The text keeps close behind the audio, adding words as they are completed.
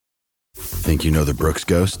Think you know the Brooks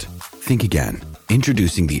Ghost? Think again.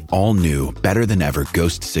 Introducing the all-new, better-than-ever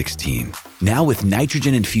Ghost 16. Now with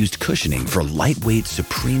nitrogen-infused cushioning for lightweight,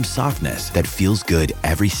 supreme softness that feels good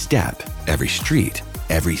every step, every street,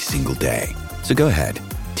 every single day. So go ahead,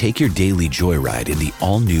 take your daily joyride in the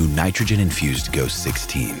all-new nitrogen-infused Ghost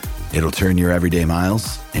 16. It'll turn your everyday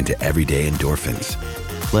miles into everyday endorphins.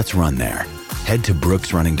 Let's run there. Head to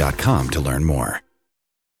brooksrunning.com to learn more.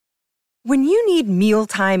 When you need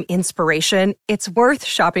mealtime inspiration, it's worth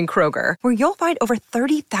shopping Kroger, where you'll find over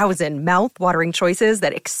 30,000 mouth-watering choices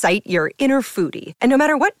that excite your inner foodie. And no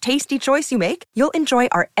matter what tasty choice you make, you'll enjoy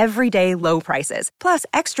our everyday low prices, plus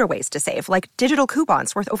extra ways to save, like digital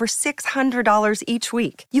coupons worth over $600 each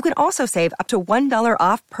week. You can also save up to $1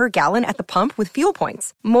 off per gallon at the pump with fuel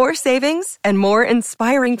points. More savings and more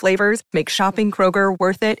inspiring flavors make shopping Kroger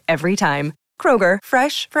worth it every time. Kroger,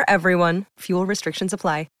 fresh for everyone. Fuel restrictions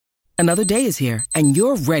apply. Another day is here, and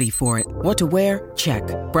you're ready for it. What to wear? Check.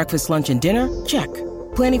 Breakfast, lunch, and dinner? Check.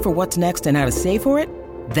 Planning for what's next and how to save for it?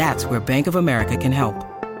 That's where Bank of America can help.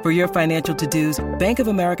 For your financial to-dos, Bank of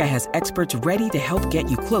America has experts ready to help get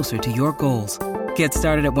you closer to your goals. Get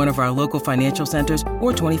started at one of our local financial centers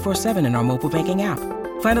or 24/7 in our mobile banking app.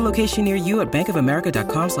 Find a location near you at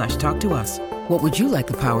bankofamerica.com/talktous. What would you like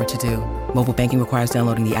the power to do? Mobile banking requires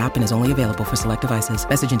downloading the app and is only available for select devices.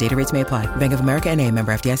 Message and data rates may apply. Bank of America N.A.,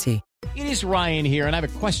 member FDIC. It is Ryan here, and I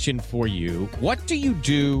have a question for you. What do you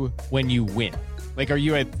do when you win? Like, are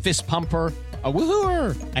you a fist pumper, a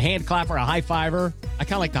woohooer, a hand clapper, a high fiver? I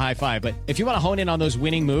kind of like the high five, but if you want to hone in on those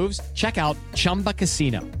winning moves, check out Chumba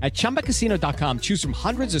Casino. At ChumbaCasino.com, choose from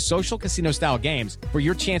hundreds of social casino-style games for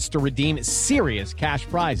your chance to redeem serious cash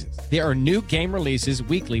prizes. There are new game releases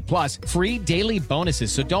weekly, plus free daily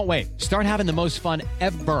bonuses. So don't wait. Start having the most fun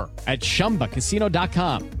ever at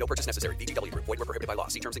ChumbaCasino.com. No purchase necessary. VGW. Void where prohibited by law.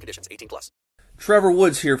 See terms and conditions. 18+. Trevor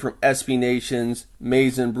Woods here from SB Nation's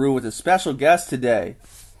Maize and Brew with a special guest today.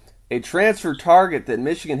 A transfer target that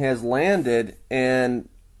Michigan has landed, and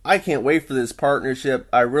I can't wait for this partnership.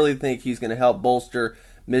 I really think he's going to help bolster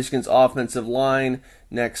Michigan's offensive line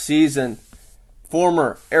next season.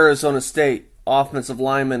 Former Arizona State offensive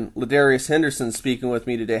lineman Ladarius Henderson speaking with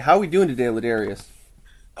me today. How are we doing today, Ladarius?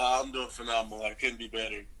 I'm doing phenomenal. I couldn't be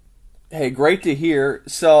better. Hey, great to hear.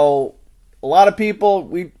 So, a lot of people,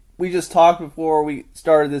 we just talked before we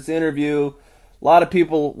started this interview. A lot of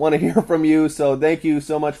people want to hear from you, so thank you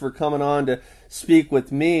so much for coming on to speak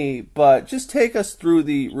with me. But just take us through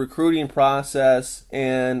the recruiting process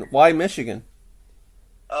and why Michigan.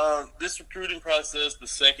 This recruiting process, the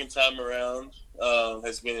second time around,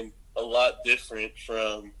 has been a lot different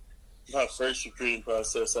from my first recruiting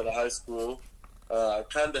process out of high school. I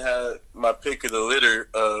kind of had my pick of the litter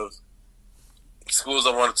of schools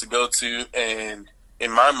I wanted to go to, and in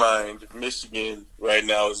my mind, Michigan right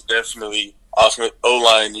now is definitely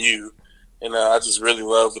O-line U, and I just really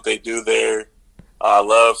love what they do there. I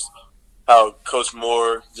love how Coach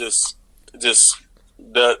Moore just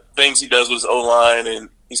the things he does with his O-line, and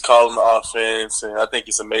he's calling the offense, and I think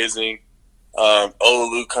it's amazing.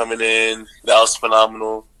 Olu coming in, that was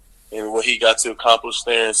phenomenal, and what he got to accomplish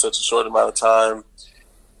there in such a short amount of time.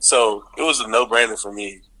 So it was a no-brainer for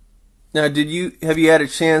me. Now, have you had a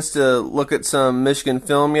chance to look at some Michigan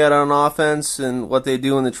film yet on offense and what they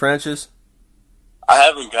do in the trenches? I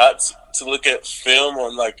haven't got to look at film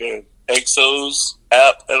on like a Exos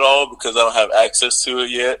app at all because I don't have access to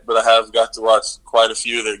it yet, but I have got to watch quite a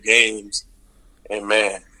few of their games, and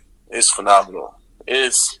man, it's phenomenal.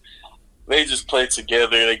 They just play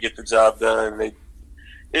together, they get the job done.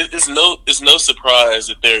 It's no surprise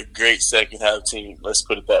that they're a great second half team. Let's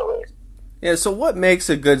put it that way. Yeah, so what makes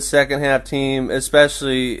a good second-half team,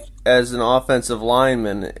 especially as an offensive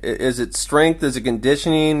lineman? Is it strength? Is it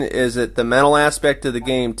conditioning? Is it the mental aspect of the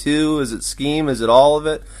game, too? Is it scheme? Is it all of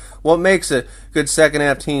it? What makes a good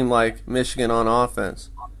second-half team like Michigan on offense?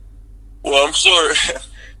 Well, I'm sure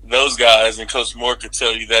those guys and Coach Moore could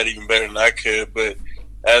tell you that even better than I could, but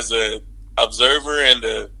as an observer and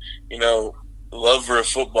a lover of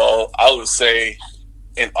football, I would say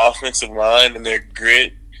an offensive line and their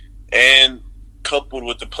grit and coupled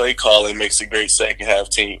with the play calling makes a great second half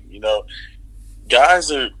team.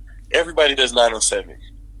 Everybody does 9-on-7.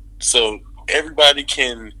 So everybody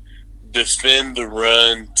can defend the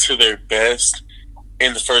run to their best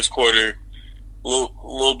in the first quarter, a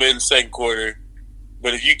little bit in the second quarter.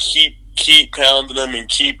 But if you keep pounding them and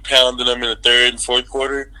keep pounding them in the third and fourth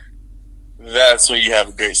quarter, that's when you have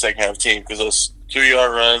a great second half team, because those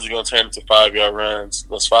 3-yard runs are going to turn into 5-yard runs.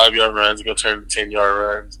 Those 5-yard runs are going to turn into 10-yard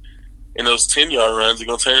runs. And those 10-yard runs are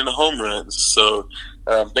going to turn into home runs. So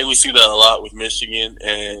I think we see that a lot with Michigan,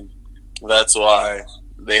 and that's why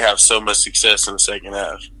they have so much success in the second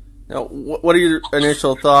half. Now, what are your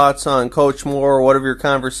initial thoughts on Coach Moore? What have your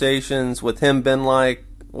conversations with him been like?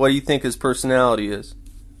 What do you think his personality is?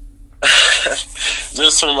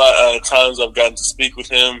 Just from my times I've gotten to speak with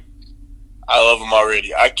him, I love him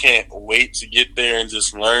already. I can't wait to get there and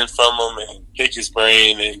just learn from him and pick his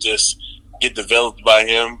brain and just get developed by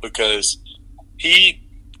him, because he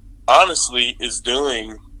honestly is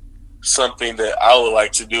doing something that I would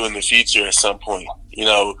like to do in the future at some point. You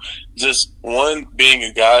know, just one, being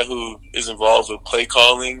a guy who is involved with play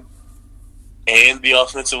calling and the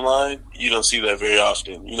offensive line, you don't see that very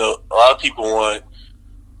often. You know, a lot of people want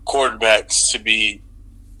quarterbacks to be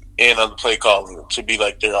in on the play calling, to be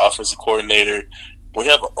like their offensive coordinator. When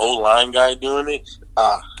you have an O-line guy doing it,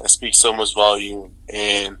 that speaks so much volume.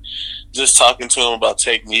 And just talking to him about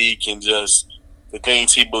technique and just the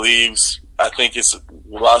things he believes, I think it's a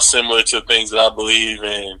lot similar to the things that I believe.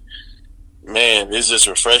 And, man, it's just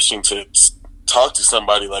refreshing to talk to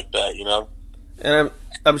somebody like that, you know? And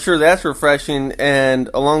I'm sure that's refreshing, and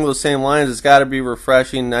along those same lines, it's got to be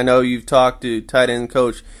refreshing. I know you've talked to tight end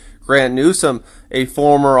coach Grant Newsome, a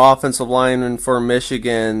former offensive lineman for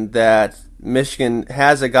Michigan, that Michigan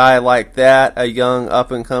has a guy like that, a young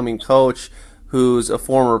up-and-coming coach who's a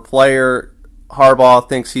former player. Harbaugh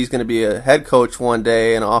thinks he's going to be a head coach one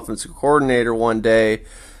day and an offensive coordinator one day.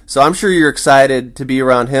 So I'm sure you're excited to be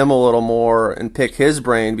around him a little more and pick his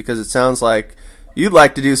brain, because it sounds like you'd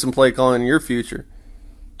like to do some play calling in your future.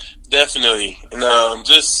 Definitely. And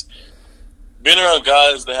just being around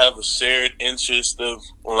guys that have a shared interest of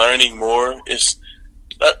learning more,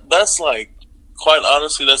 that's like, quite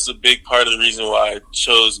honestly, that's a big part of the reason why I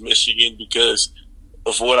chose Michigan, because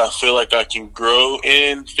of what I feel like I can grow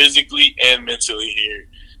in physically and mentally here.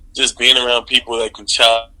 Just being around people that can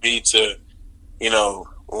challenge me to, you know,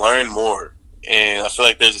 learn more. And I feel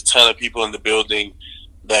like there's a ton of people in the building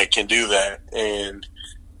that can do that. And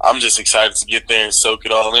I'm just excited to get there and soak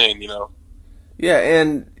it all in, you know. Yeah,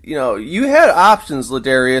 and, you know, you had options,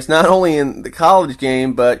 Ladarius, not only in the college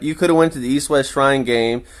game, but you could have went to the East-West Shrine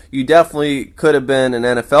game. You definitely could have been an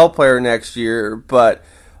NFL player next year, but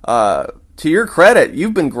to your credit,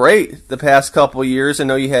 you've been great the past couple of years. I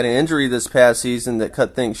know you had an injury this past season that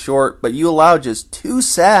cut things short, but you allowed just 2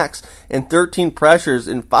 sacks and 13 pressures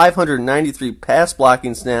and 593 pass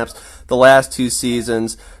blocking snaps the last 2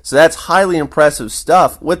 seasons. So that's highly impressive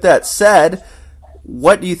stuff. With that said,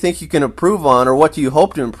 what do you think you can improve on, or what do you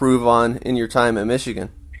hope to improve on in your time at Michigan?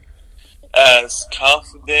 As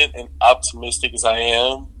confident and optimistic as I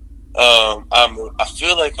am, I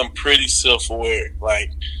feel like I'm pretty self-aware. Like,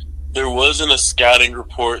 there wasn't a scouting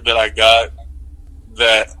report that I got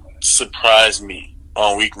that surprised me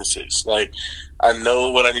on weaknesses. Like, I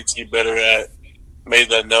know what I need to get better at, made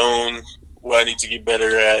that known what I need to get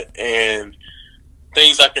better at, and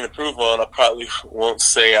things I can improve on I probably won't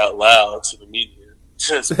say out loud to the media,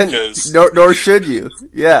 just because. Nor should you.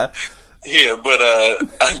 Yeah. Yeah, but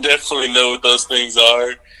I definitely know what those things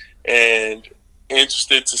are, and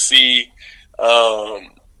interested to see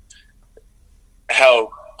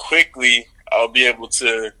how quickly I'll be able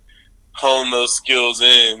to hone those skills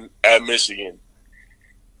in at Michigan.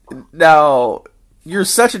 Now, you're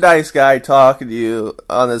such a nice guy talking to you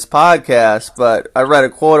on this podcast, but I read a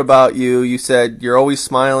quote about you. You said you're always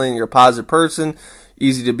smiling, you're a positive person,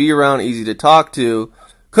 easy to be around, easy to talk to.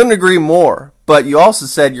 Couldn't agree more. But you also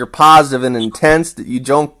said you're positive and intense, that you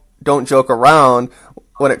don't joke around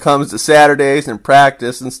when it comes to Saturdays and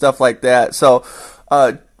practice and stuff like that. So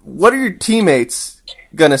what are your teammates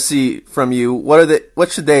going to see from you?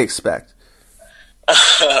 What should they expect?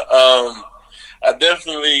 I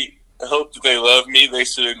definitely hope that they love me. They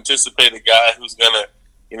should anticipate a guy who's going to,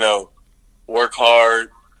 you know, work hard,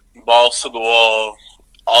 balls to the wall,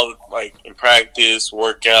 all like in practice,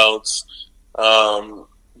 workouts,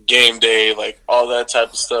 game day, like all that type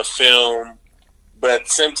of stuff, film. But at the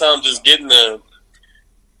same time, just getting a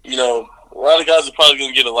lot of guys are probably going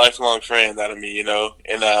to get a lifelong friend out of me, you know,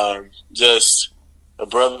 and just a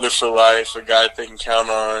brother for life, a guy they can count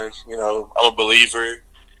on. You know, I'm a believer,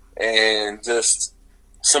 and just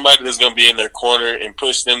somebody that's going to be in their corner and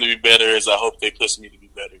push them to be better as I hope they push me to be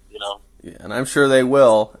better, you know. Yeah, and I'm sure they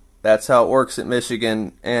will. That's how it works at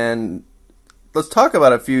Michigan. And let's talk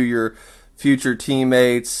about a few of your future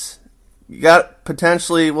teammates. You got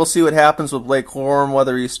potentially, we'll see what happens with Blake Corum,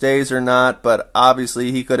 whether he stays or not, but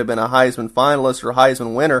obviously he could have been a Heisman finalist or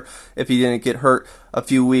Heisman winner if he didn't get hurt a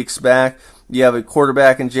few weeks back. You have a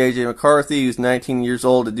quarterback in J.J. McCarthy, who's 19 years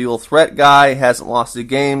old, a dual threat guy, hasn't lost a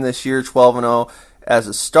game this year, 12-0 as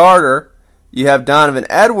a starter. You have Donovan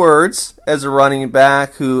Edwards as a running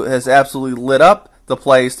back who has absolutely lit up the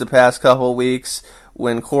place the past couple of weeks.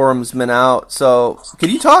 when Corum's been out. So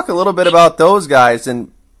could you talk a little bit about those guys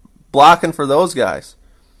and blocking for those guys?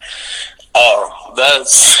 Oh,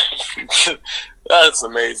 that's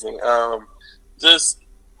amazing. Just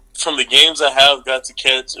from the games I have got to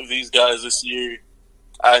catch of these guys this year,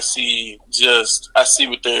 I see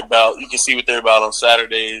what they're about. You can see what they're about on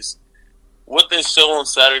Saturdays. What they show on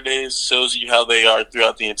Saturdays shows you how they are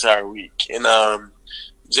throughout the entire week. And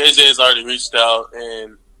JJ has already reached out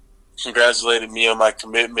and congratulated me on my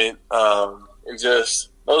commitment. And just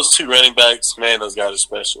those two running backs, man, those guys are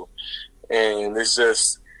special. And it's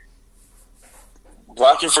just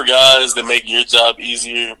blocking for guys that make your job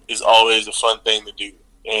easier is always a fun thing to do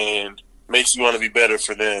and makes you want to be better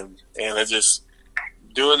for them. And I just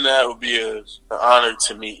doing that would be an honor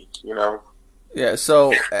to me, you know. Yeah,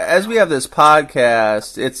 so as we have this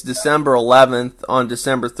podcast, it's December 11th. On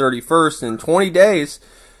December 31st, in 20 days,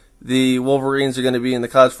 the Wolverines are going to be in the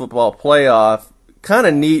college football playoff. Kind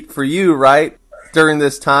of neat for you, right? During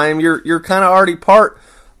this time, you're kind of already part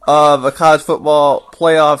of a college football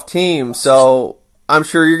playoff team, so I'm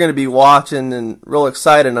sure you're going to be watching and real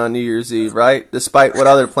excited on New Year's Eve, right? Despite what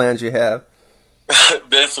other plans you have.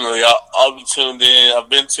 Definitely, I'll be tuned in. I've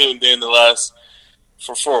been tuned in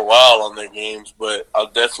for a while on their games, but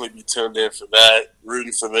I'll definitely be tuned in for that,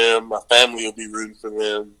 rooting for them. My family will be rooting for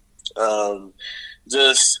them.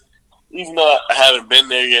 Just even though I haven't been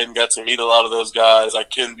there yet and got to meet a lot of those guys, I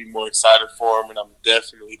couldn't be more excited for them, and I'm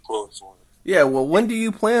definitely pulling for them. Yeah, well, when do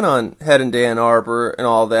you plan on heading to Ann Arbor and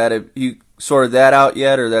all that? Have you sorted that out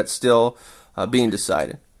yet, or that's still being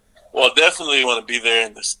decided? Well, I definitely want to be there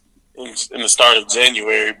in the start of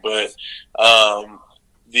January, but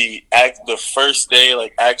the first day,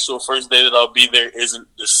 like actual first day that I'll be there, isn't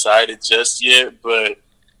decided just yet. But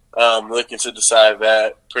I'm looking to decide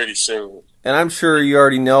that pretty soon. And I'm sure you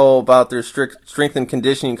already know about their strength and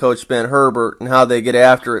conditioning coach, Ben Herbert, and how they get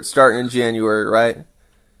after it starting in January, right?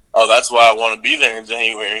 Oh, that's why I want to be there in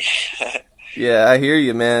January. Yeah, I hear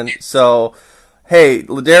you, man. So, hey,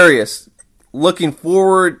 Ladarius, looking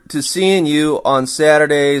forward to seeing you on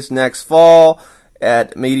Saturdays next fall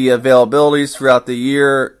at media availabilities throughout the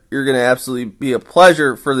year. You're going to absolutely be a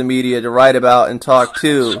pleasure for the media to write about and talk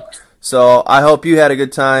to. So I hope you had a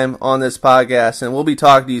good time on this podcast, and we'll be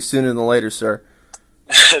talking to you sooner than later, sir.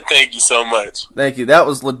 Thank you so much. Thank you. That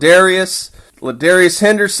was Ladarius. Ladarius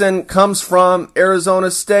Henderson comes from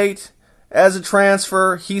Arizona State. As a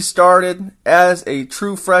transfer, he started as a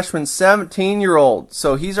true freshman, 17-year-old.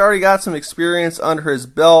 So he's already got some experience under his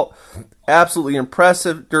belt. Absolutely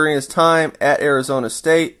impressive during his time at Arizona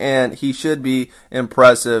State, and he should be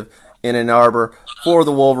impressive in Ann Arbor for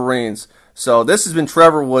the Wolverines. So this has been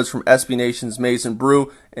Trevor Woods from SB Nation's Maize n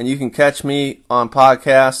Brew, and you can catch me on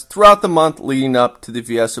podcasts throughout the month leading up to the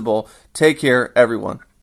Fiesta Bowl. Take care, everyone.